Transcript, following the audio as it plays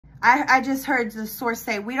I just heard the source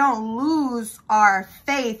say, we don't lose our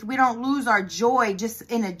faith. We don't lose our joy just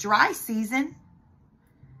in a dry season.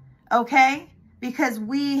 Okay? Because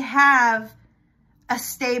we have a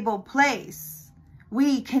stable place.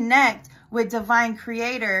 We connect with divine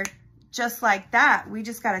creator just like that. We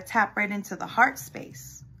just got to tap right into the heart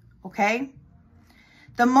space. Okay?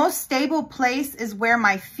 The most stable place is where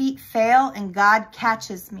my feet fail and God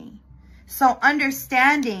catches me. So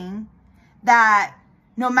understanding that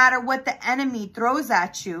no matter what the enemy throws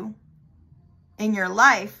at you in your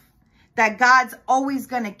life, that God's always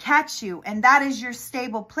going to catch you. And that is your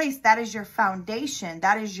stable place. That is your foundation.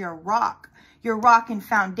 That is your rock. Your rock and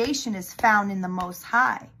foundation is found in the Most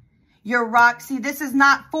High. Your rock, see, this is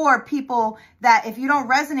not for people that if you don't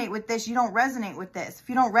resonate with this, you don't resonate with this. If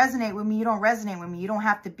you don't resonate with me, you don't resonate with me. You don't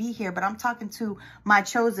have to be here. But I'm talking to my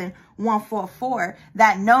chosen 144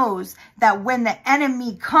 that knows that when the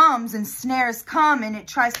enemy comes and snares come and it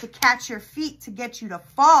tries to catch your feet to get you to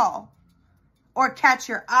fall or catch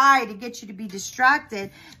your eye to get you to be distracted,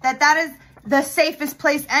 that is the safest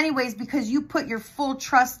place anyways, because you put your full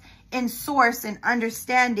trust in source and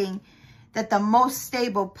understanding that the most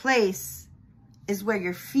stable place is where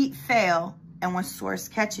your feet fail and when source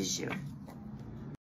catches you.